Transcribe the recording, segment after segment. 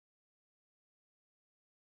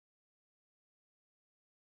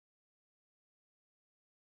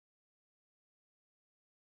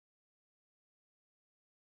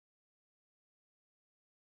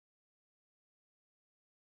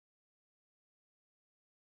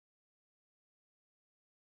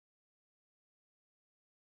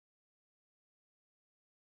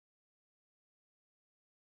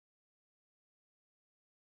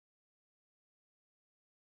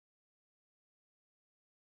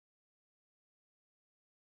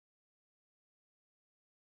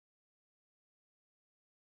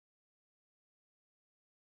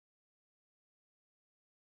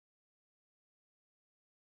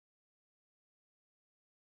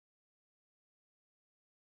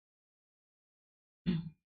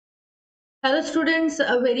Hello students,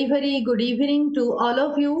 a very good evening to all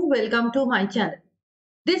of you. Welcome to my channel.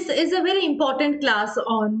 This is a very important class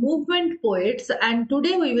on movement poets and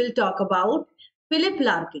today we will talk about Philip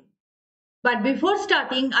Larkin. But before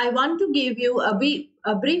starting, I want to give you a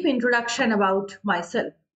brief introduction about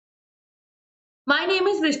myself. My name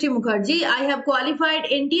is Brishti Mukherjee. I have qualified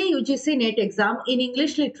NTA UGC NET exam in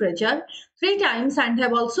English literature 3 times and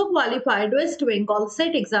have also qualified West Bengal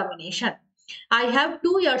SET examination. I have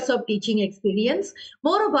 2 years of teaching experience.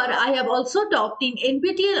 Moreover, I have also taught in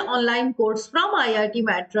NPTEL online course from IIT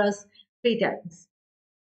Madras 3 times.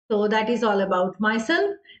 So that is all about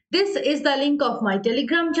myself. This is the link of my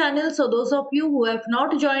Telegram channel. So those of you who have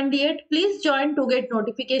not joined yet, please join to get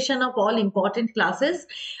notification of all important classes.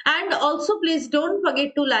 And also please don't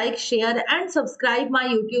forget to like, share and subscribe my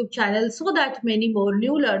YouTube channel so that many more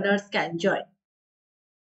new learners can join.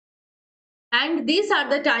 And these are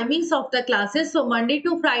the timings of the classes. So Monday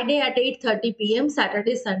to Friday at 8:30 p.m.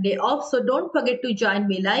 Saturday, Sunday off. So don't forget to join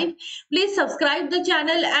me live. Please subscribe the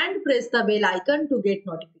channel and press the bell icon to get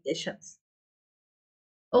notifications.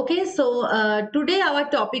 Okay, so today our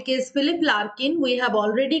topic is Philip Larkin. We have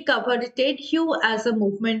already covered Ted Hugh as a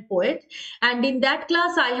movement poet, and in that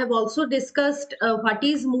class I have also discussed what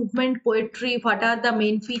is movement poetry, what are the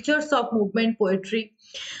main features of movement poetry.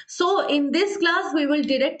 So in this class we will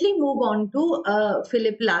directly move on to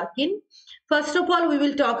Philip Larkin. First of all, we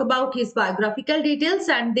will talk about his biographical details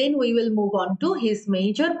and then we will move on to his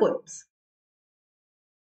major poems.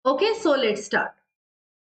 Okay, so let's start.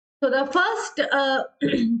 So the first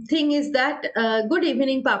thing is that, good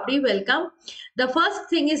evening, Papri, welcome. The first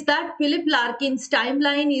thing is that Philip Larkin's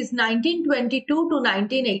timeline is 1922 to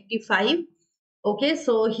 1985. Okay,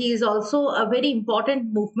 so he is also a very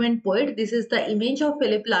important movement poet. This is the image of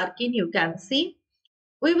Philip Larkin you can see.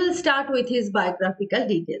 We will start with his biographical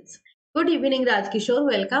details. Good evening, Rajkishore,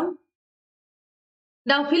 welcome.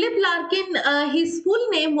 Now, Philip Larkin, his full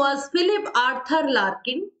name was Philip Arthur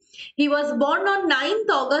Larkin. He was born on 9th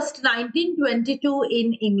August 1922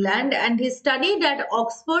 in England and he studied at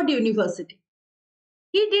Oxford University.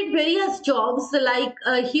 He did various jobs like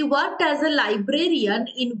he worked as a librarian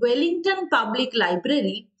in Wellington Public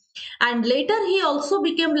Library and later he also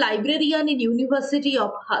became librarian in University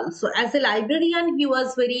of Hull. So as a librarian he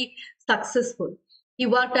was very successful. He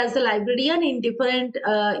worked as a librarian in different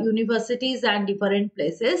universities and different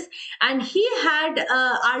places, and he had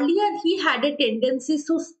earlier he had a tendency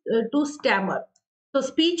to stammer, so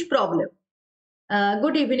speech problem.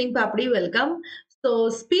 Good evening, Papri. Welcome. So,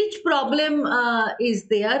 speech problem is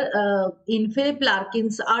there in Philip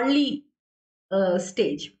Larkin's early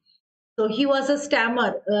stage. So, he was a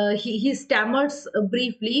stammer. He stammers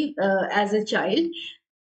briefly as a child.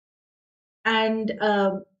 And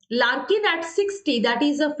Larkin at 60, that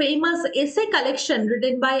is a famous essay collection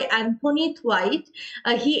written by Anthony Thwaite.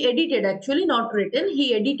 He edited, actually not written,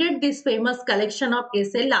 he edited this famous collection of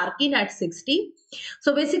essay, Larkin at 60.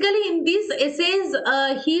 So basically in these essays,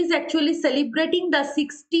 he is actually celebrating the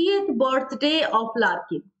 60th birthday of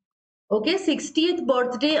Larkin. Okay, 60th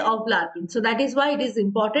birthday of Larkin. So that is why it is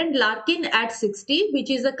important. Larkin at 60, which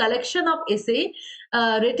is a collection of essay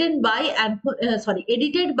written by,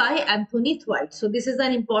 edited by Anthony Thwaite. So this is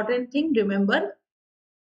an important thing, remember.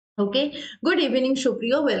 Okay, good evening,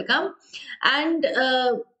 Shupriyo, welcome. And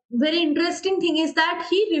very interesting thing is that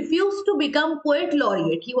he refused to become poet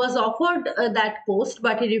laureate. He was offered that post,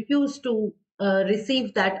 but he refused to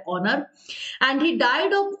receive that honor. And he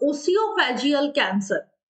died of oesophageal cancer.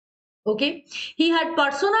 Okay, he had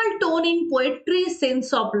personal tone in poetry,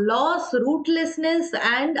 sense of loss, rootlessness,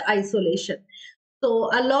 and isolation. So,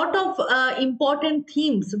 a lot of important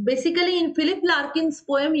themes. Basically, in Philip Larkin's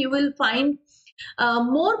poem, you will find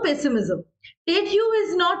more pessimism. Ted Hugh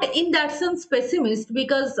is not in that sense pessimist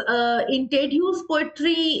because in Ted Hugh's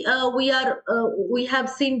poetry we have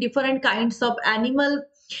seen different kinds of animal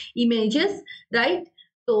images, right?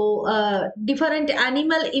 So different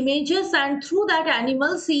animal images, and through that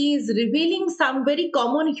animals he is revealing some very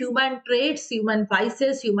common human traits, human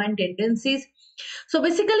vices, human tendencies. So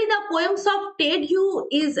basically the poems of Ted Hugh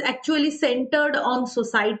is actually centered on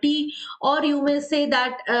society, or you may say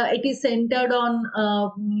that it is centered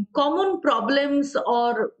on common problems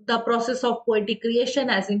or the process of poetic creation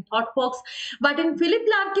as in thought box. But in Philip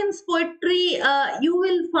Larkin's poetry, you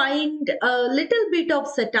will find a little bit of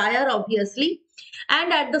satire, obviously,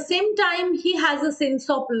 and at the same time he has a sense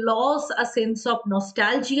of loss, a sense of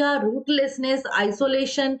nostalgia, rootlessness,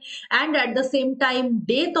 isolation, and at the same time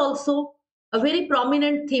death also, a very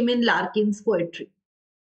prominent theme in Larkin's poetry.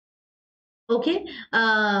 Okay,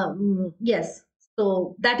 yes.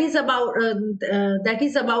 So that is about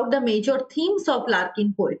the major themes of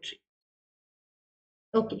Larkin poetry.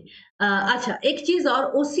 Okay. अच्छा, एक चीज और,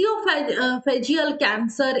 ओसियोफेजियल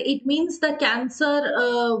cancer, it means the cancer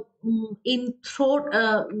in throat,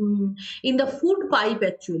 in the food pipe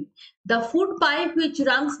actually, the food pipe which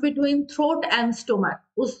runs between throat and stomach,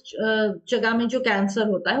 उस जगह में जो cancer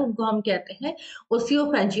होता है उनको हम कहते हैं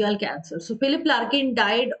ओसियोफेजियल cancer. So Philip Larkin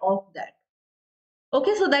died of that.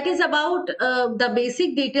 Okay, so that is about the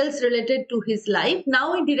basic details related to his life. Now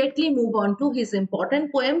we directly move on to his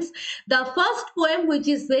important poems. The first poem, which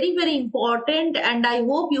is very, very important, and I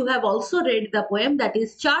hope you have also read the poem, that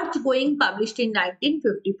is Charge Going, published in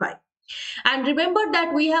 1955. And remember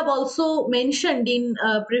that we have also mentioned in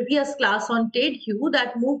previous class on TED Hugh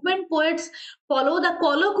that movement poets follow the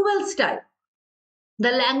colloquial style.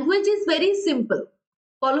 The language is very simple,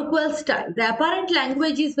 colloquial style. The apparent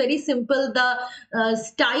language is very simple. The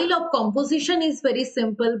style of composition is very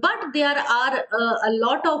simple, but there are a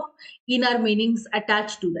lot of inner meanings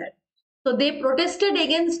attached to that. So they protested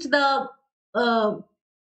against the uh,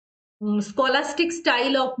 scholastic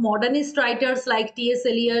style of modernist writers like T.S.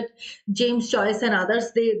 Eliot, James Joyce, and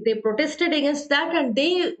others. They protested against that, and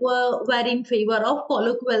they were in favor of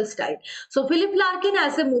colloquial style. So Philip Larkin,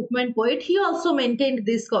 as a movement poet, he also maintained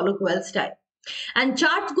this colloquial style. And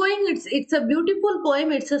Chart Going, it's a beautiful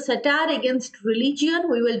poem. It's a satire against religion.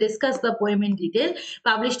 We will discuss the poem in detail.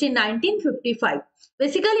 Published in 1955.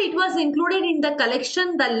 Basically, it was included in the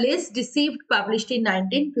collection The Less Deceived, published in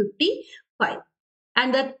 1955.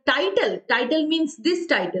 And the title means this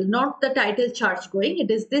title, not the title Charge Going.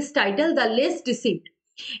 It is this title, The Less Deceived.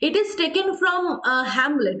 It is taken from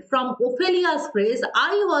Hamlet, from Ophelia's phrase,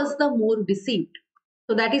 I was the more deceived.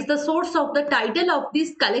 So that is the source of the title of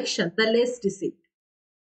this collection, The Less Deceived.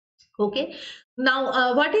 Okay.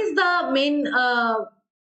 Now, what is the main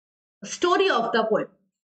story of the poem?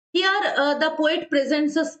 Here, the poet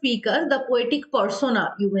presents a speaker, the poetic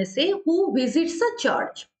persona, you may say, who visits a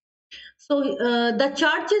church. So the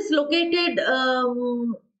church is located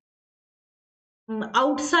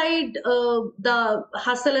outside the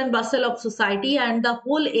hustle and bustle of society, and the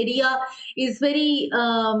whole area is very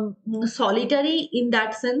solitary in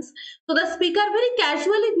that sense. So the speaker very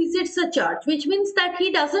casually visits a church, which means that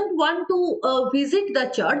he doesn't want to visit the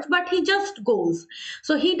church, but he just goes.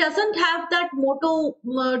 So he doesn't have that motto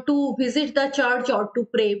to visit the church or to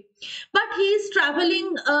pray, but he is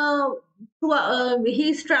traveling. He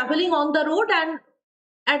is traveling on the road, and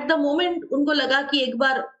at the moment उनको लगा कि एक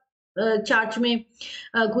बार church में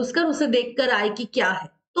घुसकर उसे देखकर आए कि क्या है,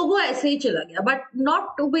 तो वो ऐसे ही चला गया, but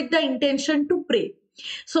not with the intention to pray.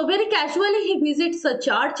 So very casually he visits a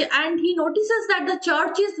church, and he notices that the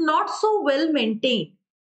church is not so well maintained.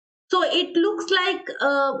 So it looks like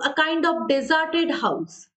a kind of deserted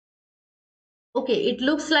house. Okay, it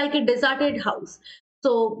looks like a deserted house.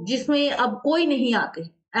 So जिसमें अब कोई नहीं आते,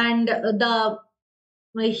 and the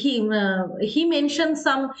he mentions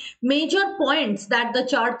some major points, that the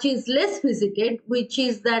church is less visited, which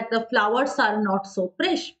is that the flowers are not so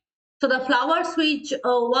fresh. So the flowers which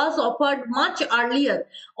was offered much earlier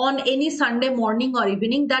on any Sunday morning or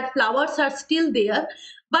evening, that flowers are still there,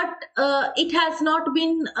 but it has not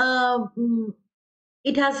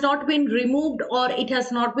been removed, or it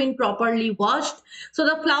has not been properly washed. So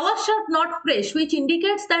the flowers are not fresh, which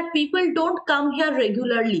indicates that people don't come here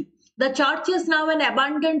regularly. The church is now an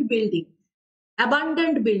abandoned building.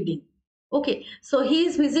 Abandoned building. Okay, so he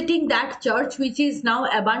is visiting that church which is now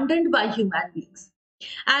abandoned by human beings.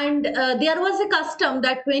 And there was a custom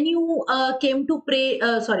that when you came to pray,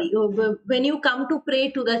 when you come to pray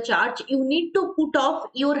to the church, you need to put off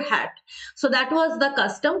your hat. So that was the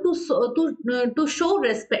custom to show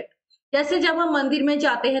respect. जैसे जब हम मंदिर में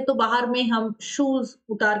जाते हैं तो बाहर में हम शूज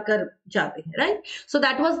उतार कर जाते हैं, right? So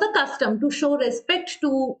that was the custom to show respect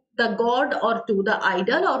to the God or to the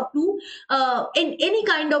idol or to in any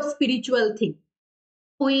kind of spiritual thing.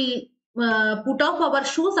 We put off our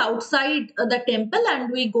shoes outside the temple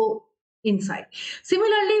and we go inside.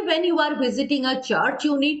 Similarly, when you are visiting a church,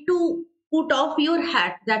 you need to put off your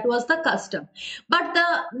hat. That was the custom. But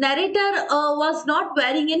the narrator was not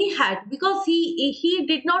wearing any hat because he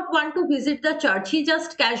did not want to visit the church. He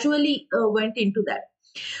just casually went into that.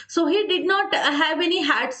 So he did not have any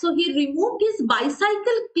hat, so he removed his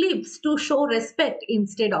bicycle clips to show respect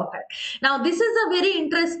instead of it. Now, this is a very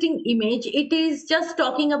interesting image. It is just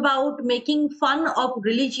talking about making fun of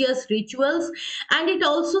religious rituals, and it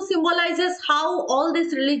also symbolizes how all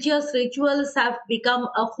these religious rituals have become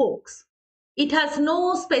a hoax. It has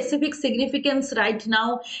no specific significance right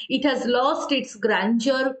now. It has lost its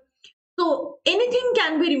grandeur. So anything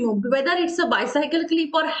can be removed, whether it's a bicycle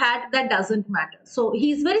clip or hat, that doesn't matter. So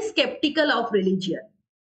he's very skeptical of religion.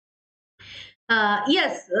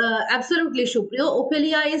 Yes, absolutely, Shuprio.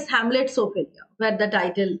 Ophelia is Hamlet's Ophelia, where the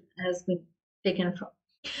title has been taken from.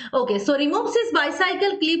 Okay, so removes his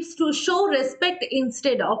bicycle clips to show respect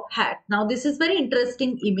instead of hat. Now, this is very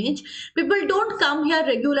interesting image. People don't come here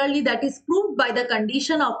regularly. That is proved by the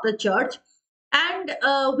condition of the church. And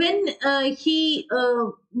when he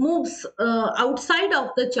moves outside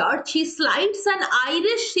of the church, he slides an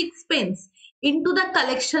Irish sixpence into the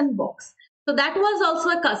collection box. So that was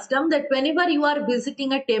also a custom that whenever you are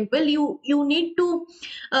visiting a temple, you need to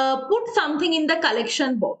put something in the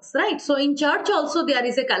collection box, right? So in church also there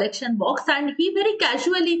is a collection box, and he very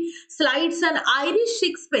casually slides an Irish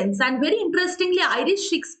sixpence. And very interestingly, Irish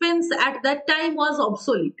sixpence at that time was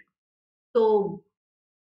obsolete. So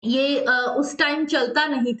ये उस time चलता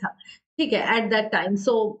नहीं था, ठीक है, at that time.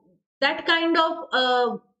 So that kind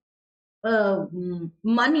of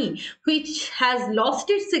money which has lost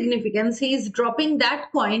its significance, he is dropping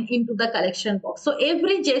that coin into the collection box. So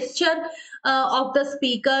every gesture of the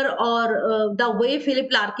speaker, or the way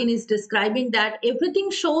Philip Larkin is describing that, everything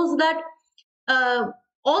shows that uh,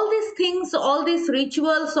 all these things, all these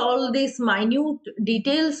rituals, all these minute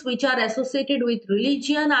details which are associated with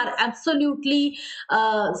religion are absolutely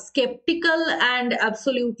skeptical and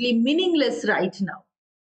absolutely meaningless right now.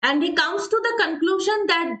 And he comes to the conclusion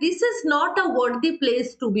that this is not a worthy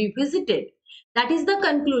place to be visited. That is the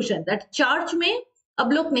conclusion, that church में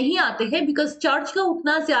अब लोग नहीं आते हैं because church का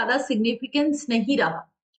उतना ज्यादा significance नहीं रहा.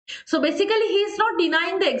 So basically, he is not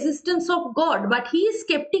denying the existence of God, but he is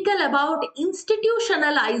skeptical about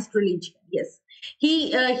institutionalized religion. Yes,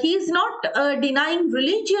 he is not denying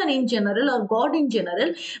religion in general or God in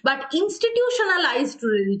general, but institutionalized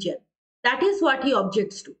religion. That is what he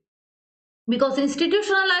objects to, because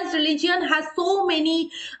institutionalized religion has so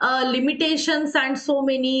many limitations and so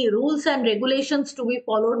many rules and regulations to be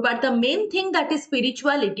followed, but the main thing, that is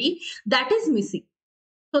spirituality, that is missing.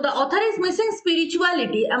 So the author is missing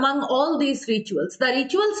spirituality among all these rituals. The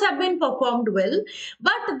rituals have been performed well,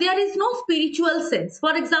 but there is no spiritual sense.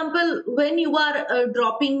 For example, when you are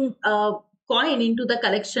dropping a coin into the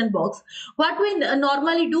collection box, what we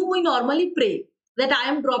normally do, we normally pray that I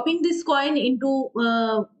am dropping this coin into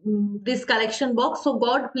this collection box. So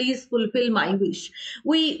God, please fulfill my wish.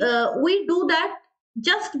 We do that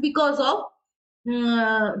just because of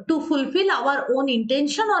to fulfill our own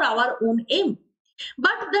intention or our own aim.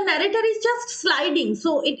 But the narrator is just sliding,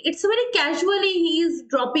 so it's very casually he is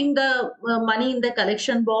dropping the money in the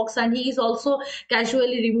collection box, and he is also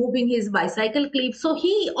casually removing his bicycle clip. So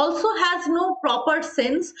he also has no proper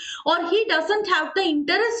sense, or he doesn't have the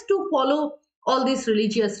interest to follow all these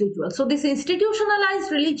religious rituals. So this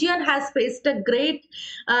institutionalized religion has faced a great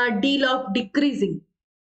deal of decreasing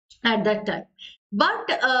at that time.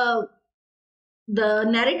 But the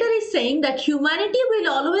narrator is saying that humanity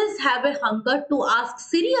will always have a hunger to ask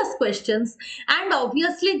serious questions, and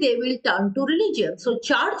obviously they will turn to religion. So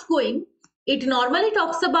church going, it normally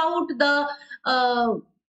talks about uh,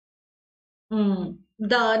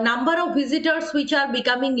 the number of visitors which are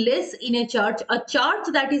becoming less in a church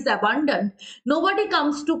that is abandoned. Nobody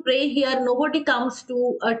comes to pray here, nobody comes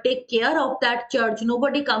to take care of that church,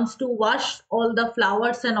 nobody comes to wash all the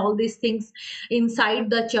flowers and all these things inside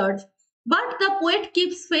the church. But the poet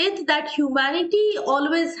keeps faith that humanity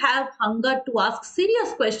always have hunger to ask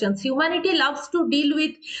serious questions. Humanity loves to deal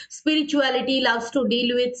with spirituality, loves to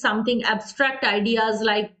deal with something abstract ideas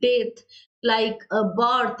like death, like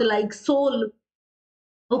birth, like soul.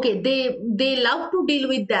 Okay, they love to deal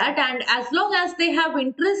with that, and as long as they have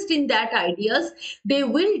interest in that ideas, they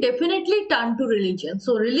will definitely turn to religion.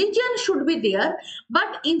 So religion should be there,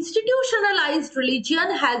 but institutionalized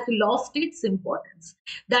religion has lost its importance.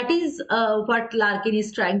 That is what Larkin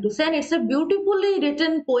is trying to say, and it's a beautifully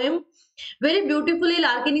written poem. Very beautifully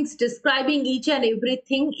Larkin is describing each and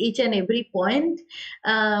everything, each and every point.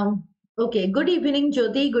 Okay, good evening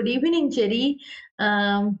Jyoti, good evening Cherry.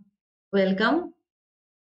 Welcome.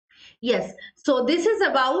 Yes, so this is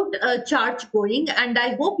about church going, and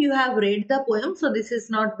I hope you have read the poem, so this is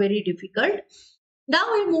not very difficult. Now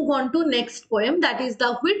we move on to next poem, that is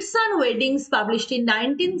the Whitsun Weddings, published in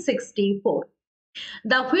 1964.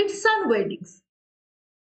 The Whitsun Weddings.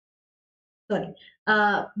 Sorry.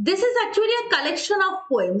 This is actually a collection of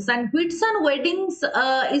poems, and Whitsun Weddings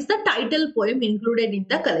is the title poem included in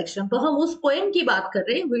the collection. तो हम उस poem की बात कर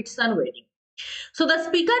रहे हैं, Whitsun Wedding. So the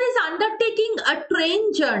speaker is undertaking a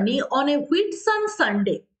train journey on a Whitsun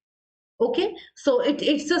Sunday. Okay, so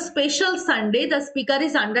it's a special Sunday. The speaker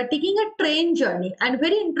is undertaking a train journey, and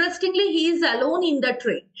very interestingly, he is alone in the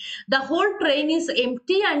train. The whole train is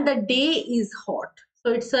empty and the day is hot.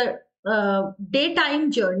 So it's a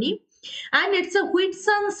daytime journey. and it's a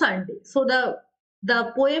Whitsun Sunday. So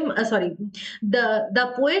the poem, sorry,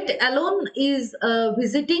 the poet alone is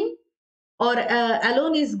visiting, or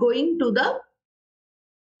alone is going to the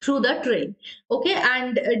through the train. Okay,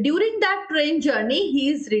 and during that train journey, he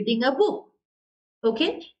is reading a book.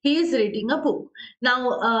 Okay, he is reading a book.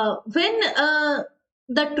 Now, when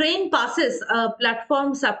the train passes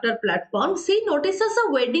platforms after platforms, he notices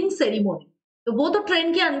a wedding ceremony. तो वो तो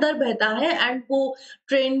train के अंदर बहता है, and वो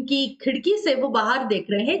train की खिड़की से वो बाहर देख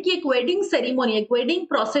रहे हैं कि एक वेडिंग सेरेमनी, एक वेडिंग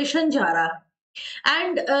प्रोसेशन जा रहा है.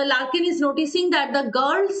 And Larkin is noticing that the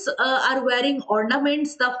girls are wearing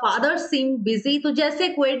ornaments, the fathers seem busy. तो जैसे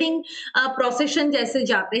एक wedding procession जैसे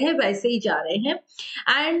जाते हैं वैसे ही जा रहे हैं.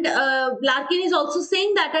 And Larkin is also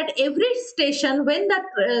saying that at every station when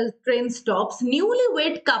the train stops,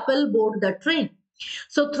 newlywed couple board the train.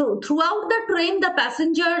 So throughout the train, the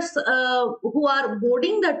passengers who are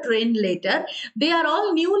boarding the train later, they are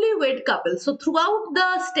all newlywed couples. So throughout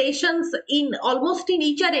the stations, in almost in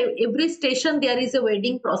each and every station, there is a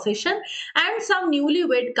wedding procession, and some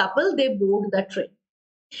newlywed couple, they board the train.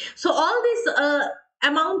 So all this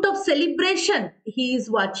amount of celebration he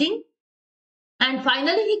is watching, and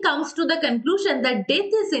finally he comes to the conclusion that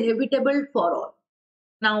death is inevitable for all.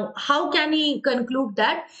 Now, how can he conclude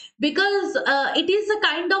that? Because it is a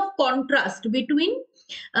kind of contrast between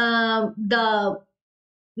the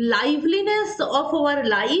liveliness of our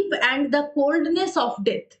life and the coldness of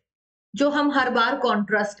death, जो हम हर बार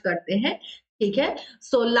contrast करते हैं. ठीक है?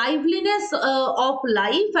 So liveliness of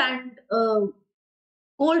life and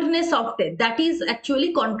coldness of death, that is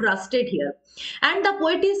actually contrasted here. And the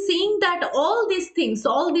poet is seeing that all these things,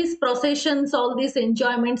 all these processions, all these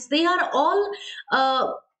enjoyments, they are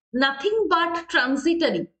all nothing but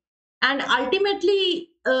transitory, and ultimately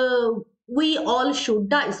we all should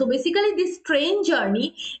die. So basically this train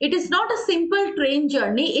journey, it is not a simple train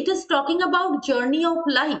journey, it is talking about journey of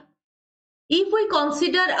life. If we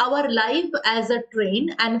consider our life as a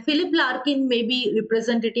train, and Philip Larkin may be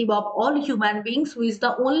representative of all human beings who is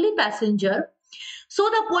the only passenger, so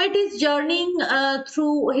the poet is journeying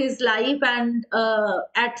through his life, and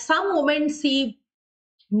at some moments he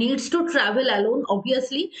needs to travel alone,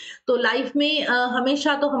 obviously. तो life में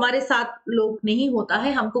हमेशा तो हमारे साथ लोग नहीं होता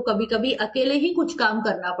है, हमको कभी कभी अकेले ही कुछ काम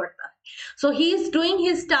करना पड़ता है. So he is doing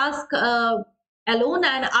his task alone,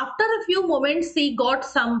 and after a few moments he got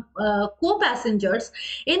some co-passengers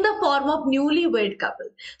in the form of newlywed couple.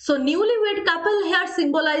 So newlywed couple here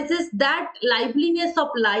symbolizes that liveliness of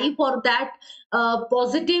life, or that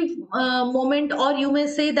positive moment, or you may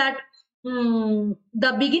say that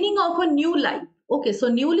the beginning of a new life. Okay, so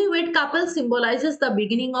newlywed couple symbolizes the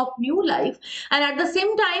beginning of new life, and at the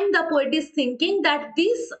same time the poet is thinking that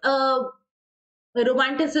this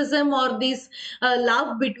romanticism, or this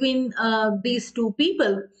love between these two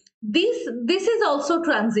people, this is also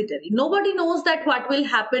transitory. Nobody knows that what will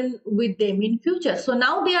happen with them in future. So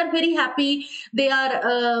now they are very happy, they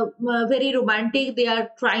are very romantic, they are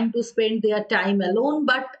trying to spend their time alone,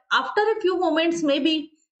 but after a few moments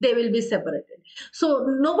maybe they will be separated. So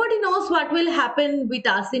nobody knows what will happen with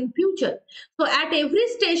us in future. So at every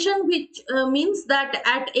station, which means that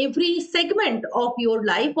at every segment of your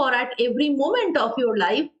life, or at every moment of your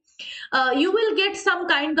life, you will get some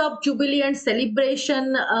kind of jubilee and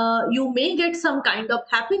celebration. You may get some kind of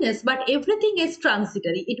happiness, but everything is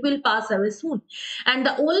transitory. It will pass away soon. And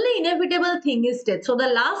the only inevitable thing is death. So the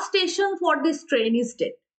last station for this train is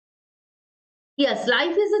death. Yes,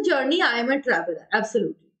 life is a journey. I am a traveler.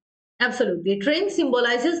 Absolutely. Absolutely. Train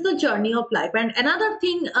symbolizes the journey of life. And another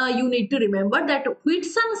thing you need to remember, that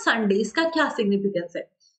Whitsun Sundays का क्या significance है?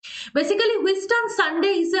 Basically, Whitsun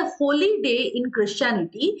Sunday is a holy day in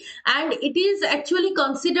Christianity, and it is actually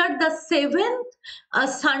considered the seventh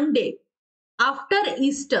Sunday after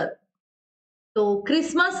Easter. तो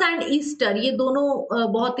Christmas and Easter ये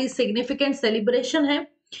दोनों बहुत ही significant celebration है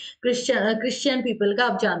Christian people का,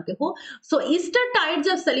 आप जानते हो. सो ईस्टर टाइड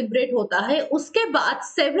जब सेलिब्रेट होता है, उसके बाद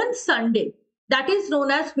seventh Sunday, that is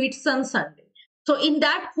known as Whitson Sunday. So in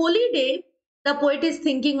that Holi day the poet is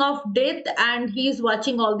thinking of death, and he is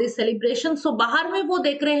watching all this celebration. सो बाहर में वो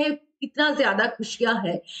देख रहे हैं कितना ज्यादा खुशियां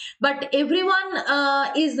है, but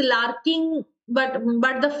everyone is लार्किंग,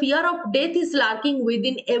 but the fear of death is लार्किंग with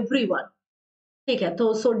in everyone. ठीक है,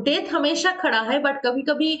 तो सो डेथ हमेशा खड़ा है, बट कभी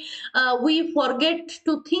कभी we forget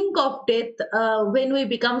to think of death when we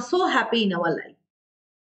become so happy in our life.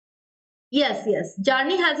 Yes, yes,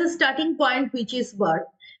 journey has a starting point which is birth,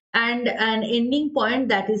 and an ending point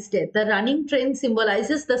that is death. The running train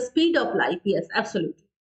symbolizes the speed of life. Yes, absolutely,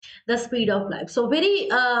 the speed of life. So very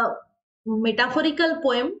metaphorical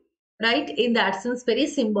poem, right? In that sense, very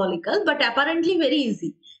symbolical, but apparently very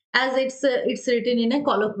easy. as it's written in a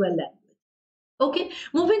colloquial language. Okay,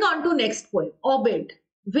 moving on to next poem, Obed.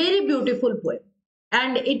 Very beautiful poem,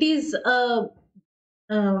 and it is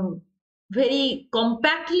um, very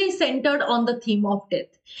compactly centered on the theme of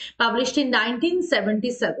death. Published in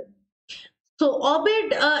 1977. So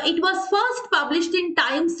Obed, it was first published in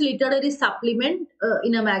Times Literary Supplement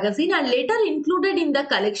in a magazine and later included in the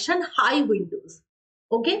collection High Windows.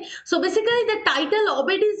 Okay, so basically the title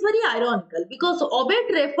Obed is very ironical because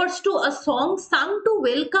Obed refers to a song sung to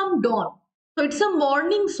welcome dawn. So it's a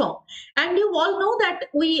morning song, and you all know that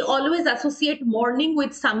we always associate morning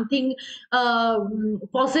with something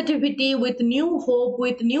positivity, with new hope,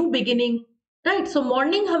 with new beginning, right? So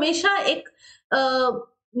morning हमेशा एक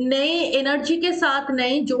नए energy के साथ,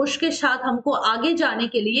 नए जोश के साथ हमको आगे जाने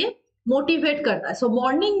के लिए मोटिवेट करता है. सो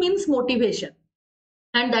morning means motivation,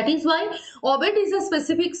 and that is why orbit is a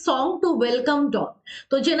specific song to welcome don.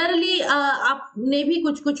 तो जनरली आपने भी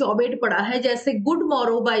कुछ कुछ ऑबिट पढ़ा है, जैसे good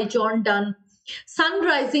Morrow bye John Donne, sun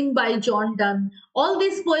rising bye John Donne. All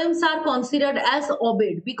these poems are considered as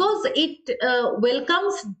obit because it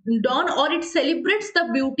welcomes dawn or it celebrates the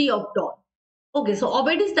beauty of dawn. Okay, so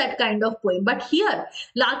Obed is that kind of poem. But here,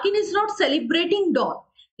 Larkin is not celebrating dawn.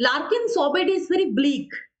 Larkin's Obed is very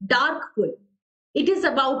bleak, dark poem. It is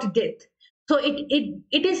about death. So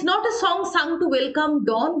it is not a song sung to welcome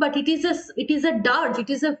dawn, but it is a dirge, it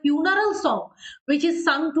is a funeral song which is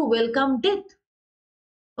sung to welcome death.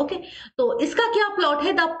 Okay, so iska kya plot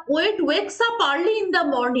hai? The poet wakes up early in the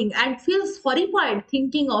morning and feels horrified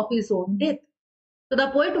thinking of his own death. So the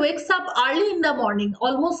poet wakes up early in the morning,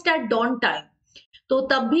 almost at dawn time. तो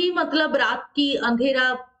तब भी मतलब रात की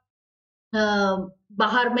अंधेरा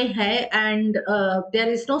बाहर में है, and there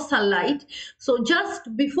is no sunlight. So just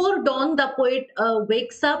before don the poet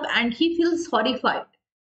wakes up and he feels horrified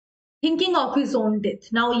thinking of his own death.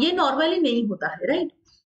 Now ये नॉर्मली नहीं होता है, right?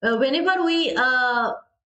 Whenever we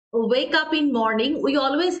wake up in morning, we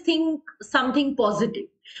always think something positive.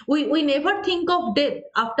 We never think of death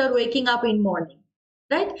after waking up in morning,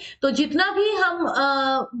 right? तो जितना भी हम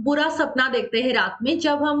बुरा सपना देखते हैं रात में,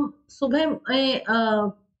 जब हम सुबह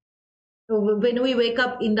when we wake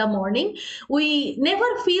up in the morning, we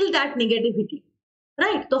never feel that negativity,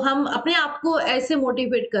 right? तो हम अपने आप को ऐसे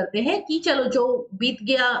मोटिवेट करते हैं कि चलो जो बीत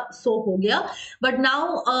गया सो हो गया, but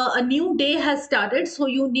now a new day has started, so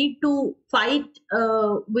you need to fight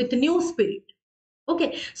with new spirit. Okay,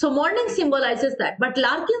 so morning symbolizes that, but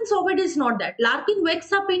Larkin's Obed is not that. Larkin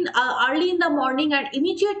wakes up in early in the morning and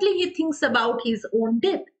immediately he thinks about his own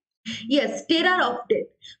death. Yes, terror of death.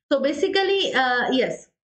 So basically, yes,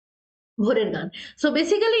 Bhurengan. So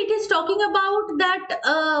basically, it is talking about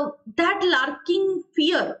that lurking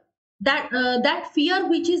fear, that fear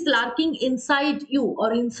which is lurking inside you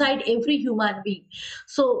or inside every human being.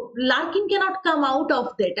 So Larkin cannot come out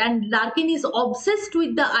of that, and Larkin is obsessed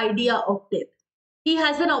with the idea of death. He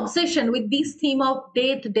has an obsession with this theme of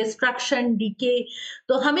death, destruction, decay.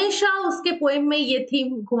 तो हमेशा उसके poem में ये theme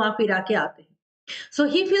घुमा फिरा के आते हैं. So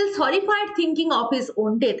he feels horrified thinking of his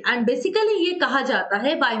own death, and basically ये कहा जाता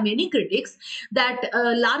है by many critics that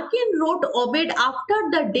Larkin wrote Obed after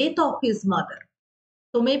the death of his mother.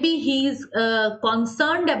 So maybe he is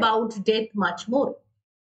concerned about death much more.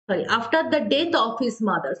 Sorry, after the death of his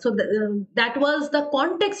mother. So that was the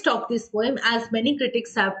context of this poem, as many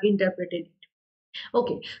critics have interpreted it.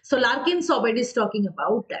 Okay, so Larkin's Obed is talking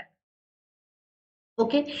about that.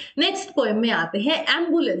 Okay, next poem में आते हैं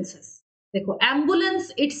ambulances. देखो,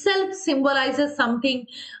 ambulance itself symbolizes something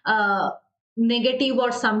negative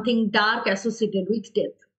or something dark associated with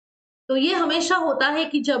death. तो ये हमेशा होता है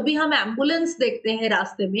कि जब भी हम एम्बुलेंस देखते हैं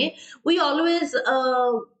रास्ते में, we always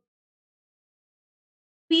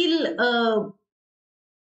feel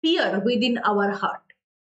fear within our heart.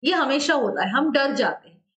 ये हमेशा होता है, हम डर जाते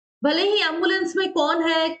हैं. भले ही एम्बुलेंस में कौन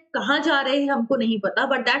है, कहाँ जा रहे हैं, हमको नहीं पता,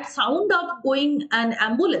 but that sound of going N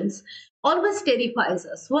ambulance always terrifies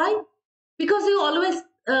us. Why? Because you always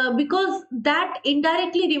because that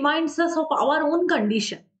indirectly reminds us of our own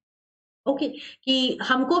condition. Okay, कि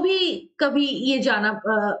हमको भी कभी ये जाना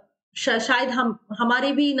शायद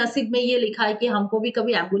हमारे भी नसीब में ये लिखा है कि हमको भी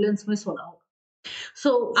कभी एम्बुलेंस में सोना होगा.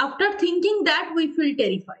 So after thinking that we feel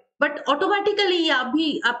terrified. But automatically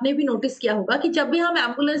ये आपने भी नोटिस किया होगा कि जब भी हम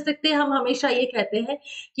एम्बुलेंस देखते हैं, हम हमेशा ये कहते हैं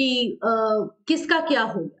कि किसका क्या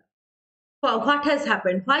हो गया, what has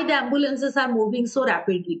happened, why the ambulances are moving so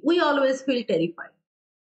rapidly. We always feel terrified.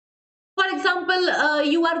 For example,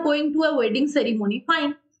 you are going to a wedding ceremony,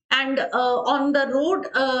 fine, and on the road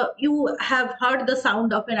you have heard the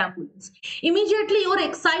sound of an ambulance. Immediately your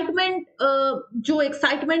excitement, जो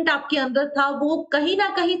excitement आपके अंदर था, वो कहीं ना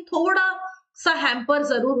कहीं थोड़ा सा हैम्पर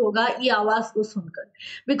जरूर होगा ये आवाज को सुनकर,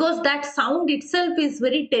 because that sound itself is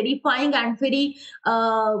very terrifying and very,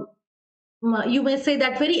 you may say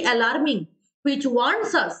that very alarming, which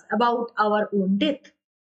warns us about our own death.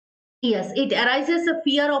 Yes, it arises a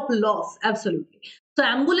fear of loss, absolutely. So,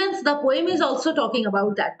 Ambulance, the poem is also talking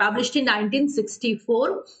about that, published in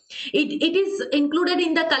 1964. It is included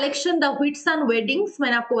in the collection The Whitsun Weddings.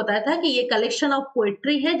 मैंने आपको बताया था कि ये collection of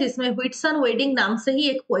poetry है जिसमें Whitsun Wedding नाम से ही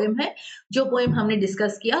एक poem है, जो poem हमने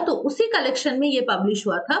discuss किया, तो उसी collection में ये publish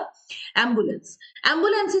हुआ था, Ambulance.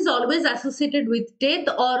 Ambulance is always associated with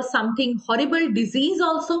death or something horrible, disease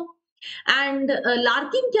also. And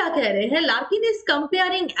Larkin क्या कह रहे हैं? Larkin is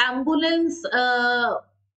comparing ambulance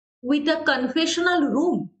with a confessional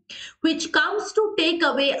room which comes to take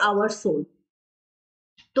away our soul.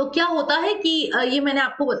 तो क्या होता है कि ये मैंने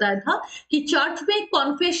आपको बताया था कि चर्च में एक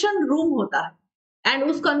कॉन्फेशन रूम होता है, एंड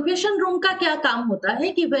उस कॉन्फेशन रूम का क्या काम होता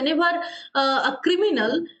है कि व्हेनेवर अ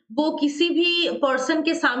क्रिमिनल, वो किसी भी पर्सन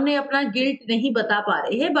के सामने अपना गिल्ट नहीं बता पा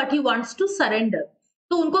रहे हैं but he wants to surrender,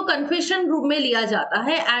 तो उनको कन्फेशन रूम में लिया जाता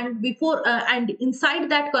है, and before and inside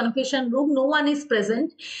that confession room no one is present,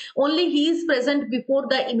 only he is present before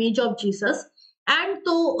the image of Jesus, and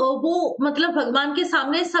तो वो मतलब भगवान के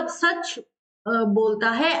सामने सब सच बोलता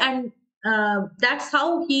है, and that's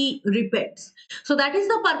how he repents. So that is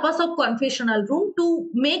the purpose of confessional room, to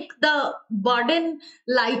make the burden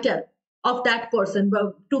lighter of that person,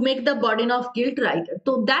 to make the burden of guilt lighter.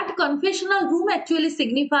 So that confessional room actually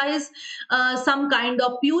signifies some kind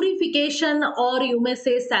of purification, or you may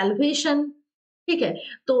say salvation. ठीक है,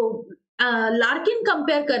 तो Larkin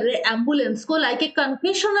compare कर रहे ambulance को like a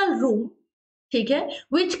confessional room, ठीक है,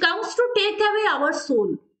 which comes to take away our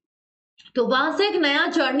soul. तो वहां से एक नया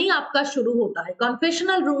जर्नी आपका शुरू होता है,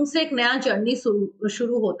 कॉन्फेशनल रूम से एक नया जर्नी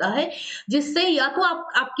शुरू होता है, जिससे या तो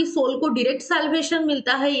आपकी सोल को डायरेक्ट सैल्वेशन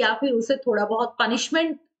मिलता है, या फिर उसे थोड़ा बहुत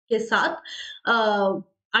पनिशमेंट के साथ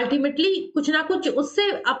अल्टीमेटली कुछ ना कुछ उससे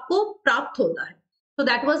आपको प्राप्त होता है. So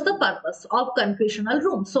that was the purpose of confessional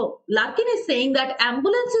room. So Larkin is saying that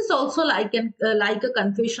ambulance is also like a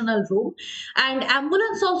confessional room, and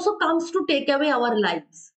ambulance also comes to take away our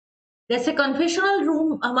lives. जैसे कन्फेशनल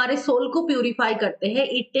रूम हमारे soul को purify करते हैं,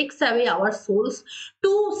 it takes away our souls to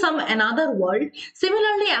some another world.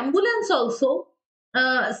 Similarly ambulance also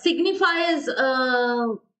signifies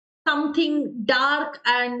something dark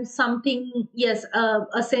and something, yes,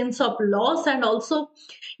 a sense of loss, and also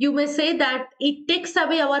you may say that it takes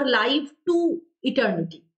away our life to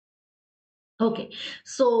eternity. Okay,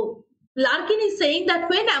 so Larkin is saying that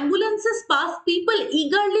when ambulances pass, people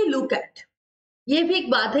eagerly look at. ये भी एक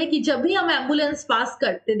बात है कि जब भी हम ambulance पास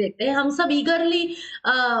करते देखते हैं, हम सब ईगरली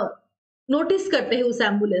नोटिस करते हैं उस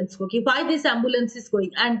एम्बुलेंस को कि why this ambulance is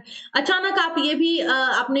going. And अचानक आप ये भी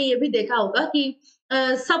आपने ये भी देखा होगा कि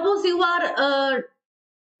suppose you are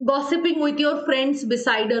gossiping with your friends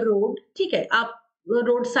beside a road, ठीक है, आप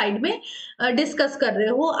रोड साइड में डिस्कस कर रहे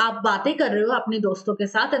हो, आप बातें कर रहे हो अपने दोस्तों के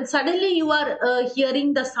साथ, and suddenly you are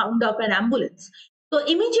hearing the sound of N ambulance, तो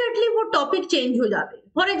इमीडिएटली वो टॉपिक चेंज हो जाते हैं.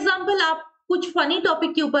 फॉर एग्जाम्पल, आप कुछ फनी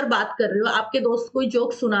टॉपिक के ऊपर बात कर रहे हो, आपके दोस्त कोई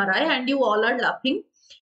जोक सुना रहा है, and you all are laughing,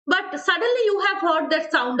 but suddenly you have heard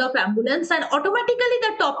that sound of ambulance, and automatically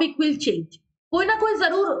that topic will change. कोई ना कोई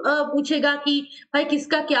जरूर पूछेगा कि भाई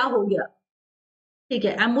किसका क्या हो गया, ठीक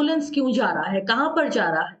है, एम्बुलेंस क्यों जा रहा है, कहां पर जा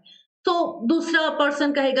रहा है. तो दूसरा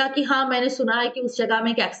पर्सन कहेगा कि हाँ, मैंने सुना है कि उस जगह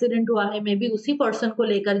में एक एक्सीडेंट हुआ है, मे बी उसी पर्सन को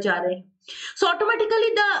लेकर जा रहे हैं. So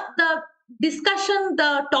automatically the discussion, the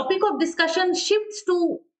topic of discussion shifts to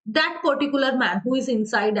that particular man who is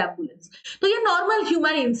inside ambulance. तो ये normal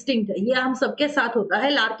human instinct है, ये हम सबके साथ होता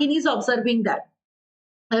है. Larkin is observing that.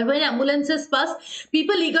 And when ambulances pass,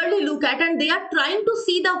 people eagerly look at and they are trying to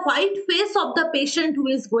see the white face of the patient who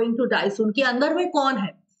is going to die soon. कि अंदर में कौन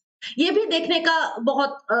है, ये भी देखने का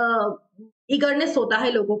बहुत ईगरनेस होता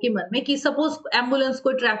है लोगों के मन में कि सपोज एम्बुलेंस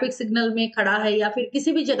कोई ट्रैफिक सिग्नल में खड़ा है या फिर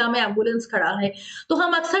किसी भी जगह में एम्बुलेंस खड़ा है, तो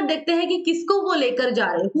हम अक्सर देखते हैं कि किसको वो लेकर जा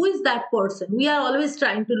रहे हैं, who is that person, we are always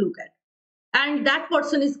trying to look at, and that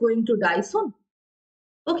person is going to die soon.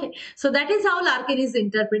 Okay, so that is how Larkin is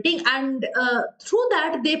interpreting, and through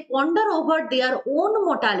that they ponder over their own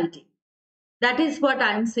mortality. That is what I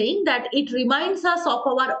am saying, that it reminds us of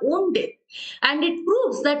our own death, and it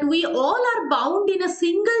proves that we all are bound in a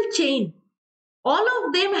single chain. All of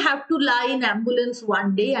them have to lie in ambulance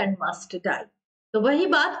one day and must die. तो वही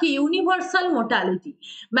बात कि universal mortality,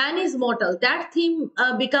 man is mortar, that theme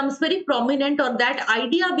becomes very prominent, or that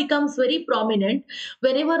idea becomes very prominent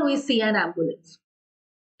whenever we see an ambulance.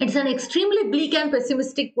 It's an extremely bleak and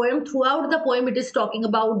pessimistic poem. Throughout the poem, it is talking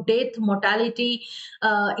about death, mortality,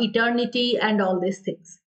 eternity, and all these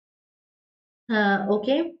things.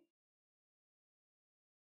 Okay.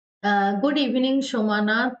 Good evening,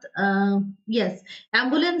 Shomanath. Yes,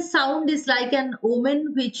 ambulance sound is like an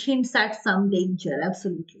omen which hints at some danger.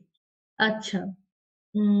 Absolutely. अच्छा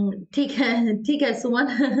ठीक है सुमन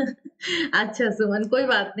अच्छा सुमन कोई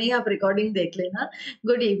बात नहीं आप recording देख लेना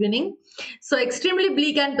good evening so extremely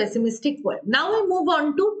bleak and pessimistic poem now we move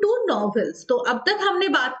on to to novels तो अब तक हमने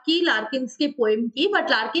बात की लार्किन्स के पोएम की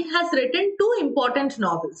but Larkin has written to important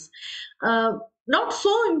novels not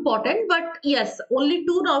so important but yes only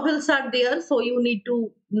two novels are there so you need to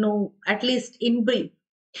know at least in brief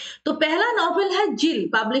तो पहला नॉवेल है जिल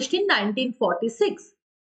published in 1946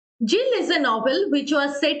 Jill is a novel which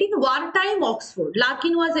was set in wartime Oxford.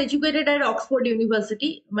 Larkin was educated at Oxford University.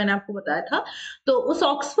 मैंने आपको बताया था तो उस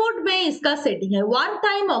ऑक्सफोर्ड में इसका सेटिंग है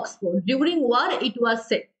wartime Oxford. During war it was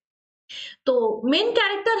set. तो मेन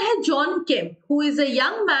कैरेक्टर है John Kemp who is a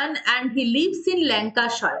young man and he lives in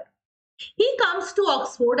Lancashire. He comes to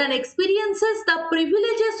Oxford and experiences the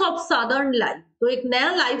privileges of southern life. तो एक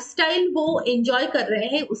नया lifestyle वो enjoy कर रहे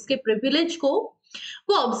हैं उसके प्रिविलेज को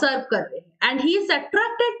वो ऑब्जर्व कर रहे हैं and he is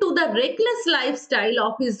attracted to the reckless lifestyle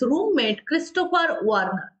of his roommate Christopher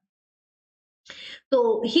Warner तो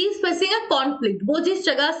he is facing a conflict वो जिस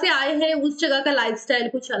जगह से आए हैं उस जगह का लाइफस्टाइल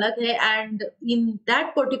कुछ अलग है and in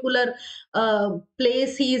that particular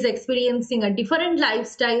place he is experiencing a different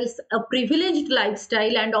lifestyle a privileged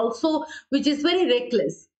lifestyle and also which is very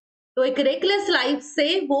reckless तो एक रेकलेस लाइफ से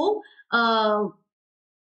वो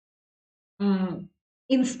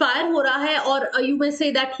इंस्पायर हो रहा है और you may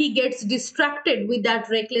say that he gets distracted with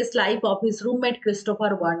that reckless life of his roommate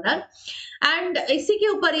Christopher Warner and इसी के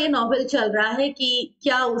ऊपर ये नॉवेल चल रहा है कि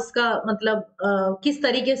क्या उसका मतलब किस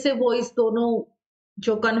तरीके से वो इस दोनों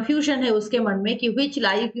जो कंफ्यूजन है उसके मन में कि विच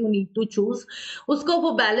life you need to choose उसको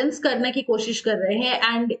वो बैलेंस करने की कोशिश कर रहे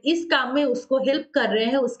हैं एंड इस काम में उसको हेल्प कर रहे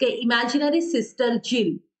हैं उसके इमेजिनरी सिस्टर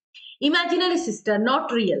जिल imaginary sister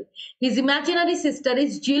not real his imaginary sister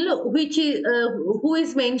is Jill which is who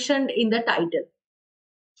is mentioned in the title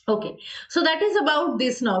okay so that is about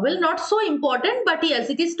this novel not so important but yes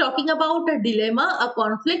it is talking about a dilemma a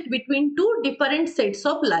conflict between two different sets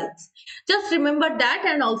of lives just remember that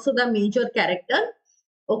and also the major character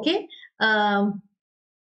okay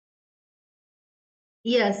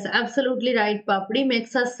yes absolutely right papdi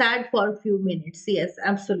makes us sad for a few minutes yes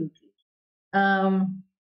absolutely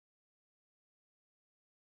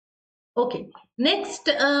okay next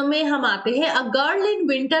में हम आते हैं a girl in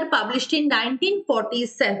winter published in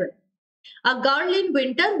 1947 a girl in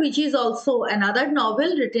winter which is also another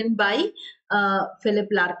novel written by Philip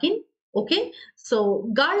Larkin okay so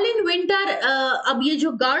girl in winter अब ये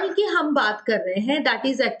जो girl की हम बात कर रहे हैं that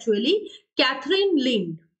is actually Catherine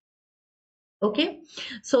लिंड okay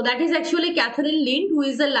so that is actually Catherine Lind who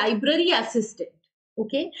is a library assistant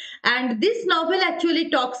okay and this novel actually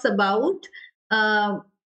talks about uh,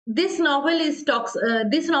 this novel is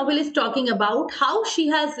talking about how she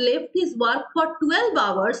has left his work for 12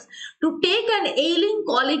 hours to take an ailing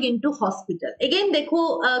colleague into hospital again देखो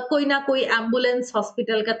कोई ना कोई ambulance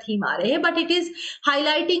hospital का theme आ रहे हैं but it is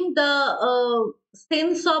highlighting the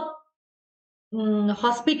sense of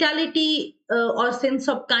hospitality or sense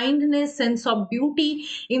of kindness, sense of beauty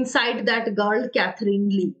inside that girl, Catherine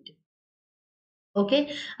Lee.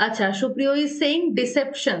 Okay, अच्छा Shuprio is saying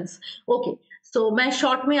deceptions. Okay, so मैं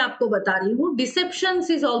short में आपको बता रही हूँ. Deceptions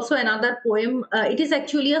is also another poem. It is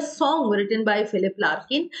actually a song written by Philip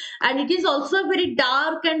Larkin, and it is also a very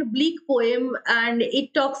dark and bleak poem, and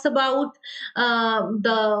it talks about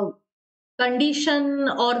the condition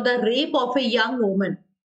or the rape of a young woman.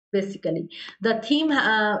 Basically, the theme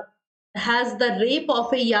has the rape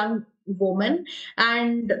of a young woman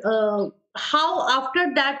and how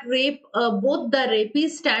after that rape both the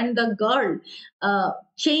rapist and the girl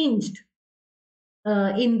changed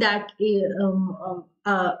in that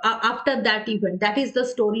after that event. That is the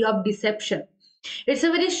story of deception. It's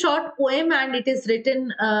a very short poem and it is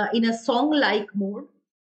written in a song like mode.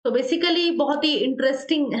 तो basically बहुत ही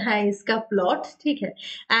interesting है इसका plot ठीक है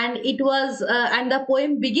and it was and the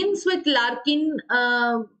poem begins with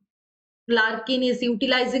Larkin is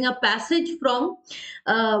utilizing a passage from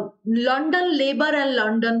London Labour and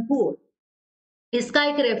London Poor. इसका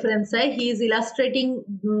एक reference है he is illustrating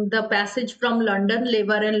the passage from London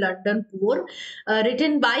labour and London poor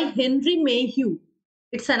written by Henry मेह्यू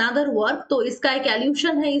it's another work तो इसका एक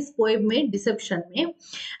elution है इस poem में dissipation में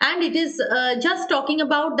and it is just talking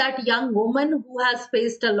about that young woman who has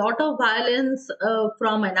faced a lot of violence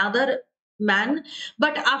from another man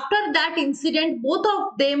but after that incident both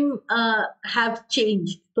of them have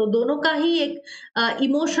changed तो दोनों का ही एक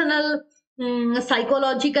emotional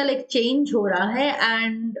psychological एक change हो रहा है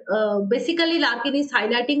and basically Larkin is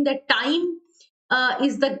highlighting that time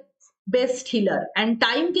is the best healer and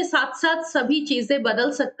time के साथ साथ सभी चीजें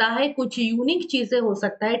बदल सकता है, कुछ यूनिक चीजें हो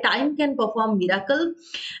सकता है. Time can perform miracle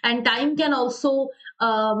and time can also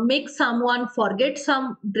make someone forget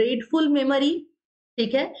some dreadful memory.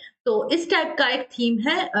 ठीक है, तो इस टाइप का एक थीम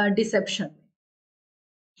है डिसेप्शन.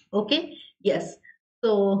 ओके, यस,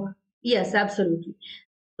 तो yes absolutely.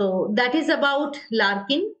 So that is about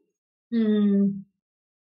Larkin. Hmm.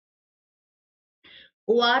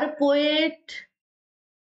 War poet.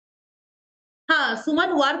 हाँ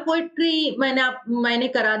सुमन, वार पोएट्री मैंने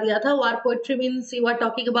करा दिया था. वार poetry means you are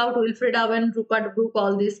talking about Wilfred oven, Rupert Brooke,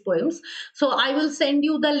 all this poems. So I will send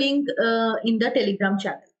you the link in the Telegram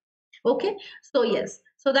channel. Okay, so yes,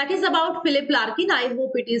 so that is about Philip Larkin. I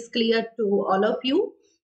hope it is clear to all of you.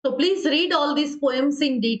 So please read all these poems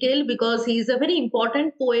in detail because he is a very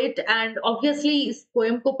important poet and obviously इस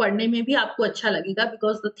poem को पढ़ने में भी आपको अच्छा लगेगा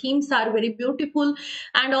because the themes are very beautiful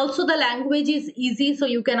and also the language is easy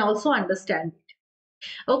so you can also understand.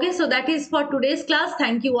 Okay, so that is for today's class.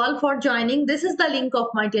 Thank you all for joining. This is the link of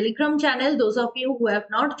my Telegram channel. Those of you who have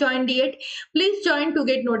not joined yet, please join to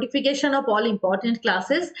get notification of all important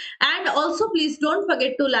classes. And also please don't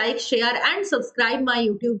forget to like, share and subscribe my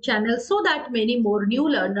YouTube channel so that many more new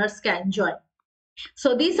learners can join.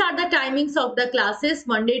 So these are the timings of the classes,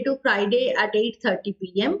 Monday to Friday at 8:30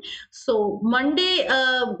 p.m. So Monday,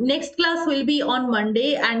 next class will be on Monday,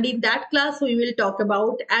 and in that class we will talk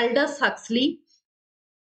about Aldous Huxley,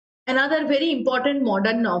 another very important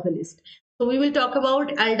modern novelist. So we will talk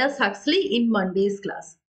about Aldous Huxley in Monday's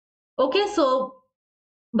class. Okay, so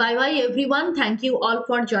bye bye everyone. Thank you all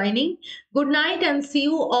for joining. Good night and see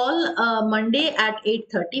you all Monday at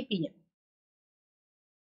 8:30 p.m.